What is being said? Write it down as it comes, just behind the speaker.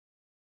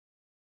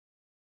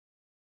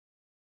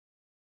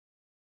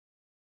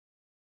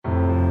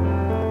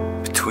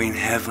Between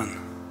heaven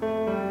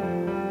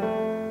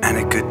and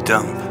a good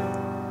dump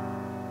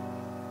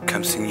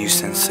comes a new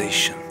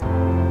sensation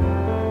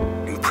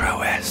in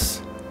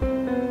prowess.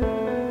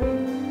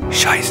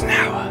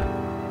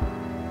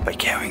 Schizenhauer by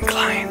Calvin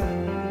Klein.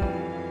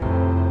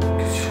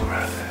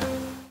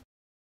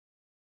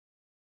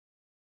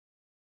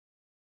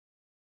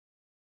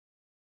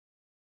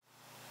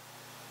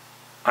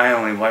 I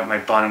only wipe my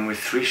bottom with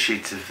 3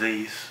 sheets of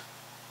these.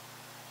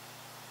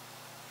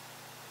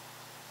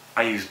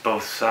 I use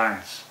both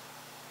sides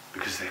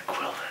because they're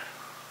quilted.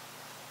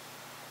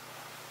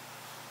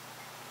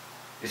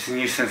 It's a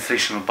new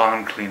sensational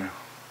bottom cleaner.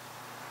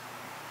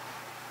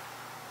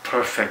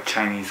 Perfect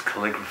Chinese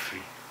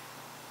calligraphy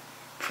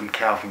from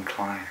Calvin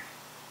Klein.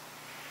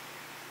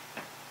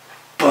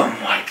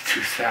 Bum Wipe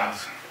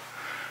 2000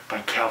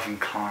 by Calvin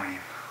Klein.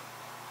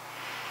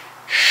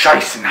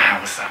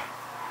 Schizenhauer.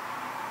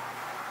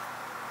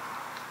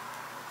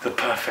 The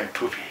perfect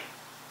poopy.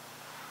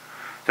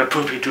 The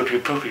poopy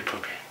doopy poopy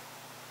poopy.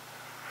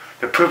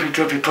 The poopy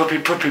doopy poopy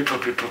poopy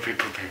poopy poopy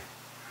poopy.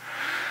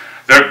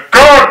 The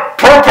God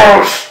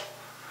purpose!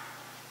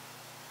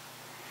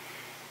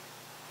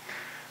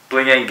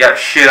 Bling ain't got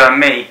shit on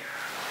me.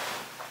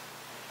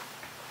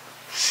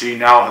 See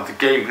now that the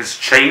game has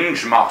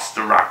changed,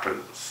 master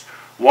rappers.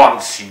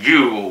 Once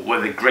you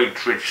were the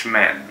great rich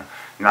men,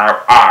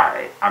 now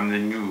I am the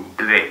new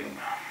bling.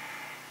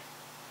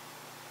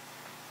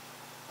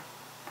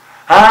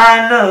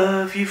 I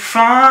love you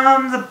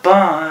from the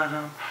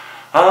bottom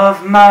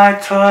of my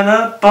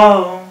toilet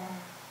bowl.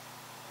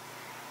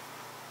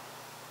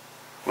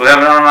 We'll have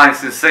an online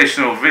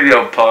sensational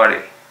video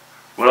party.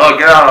 We'll all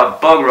get out our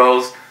bug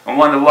rolls and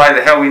wonder why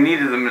the hell we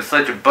needed them in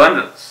such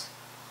abundance.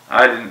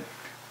 I didn't.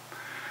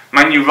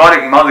 My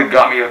neurotic mother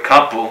got me a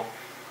couple.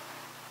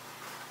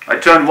 I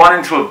turned one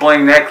into a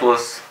bling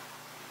necklace,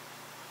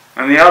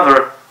 and the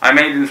other I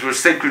made into a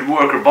sacred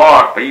work of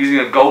art by using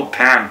a gold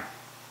pen.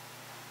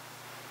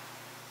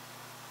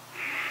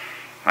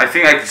 I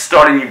think I could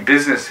start a new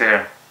business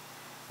here.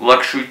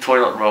 Luxury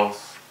toilet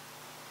rolls.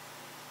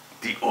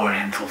 The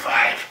oriental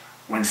vibe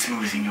when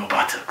smoothing your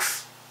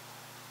buttocks.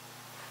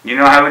 You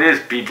know how it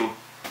is, people.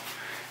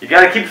 You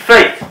gotta keep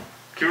faith.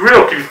 Keep it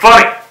real, keep it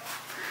funny.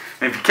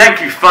 And if you can't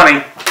keep it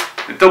funny,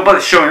 then don't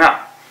bother showing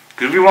up.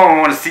 Because we won't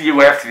want to see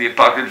you after the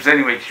apocalypse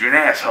anyway because you're an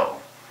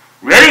asshole.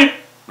 Ready?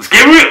 Let's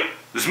get real.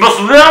 Let's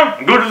muscle down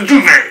and go to the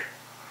duvet.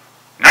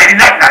 Nighty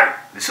night night.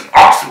 There's some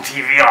awesome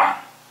TV on.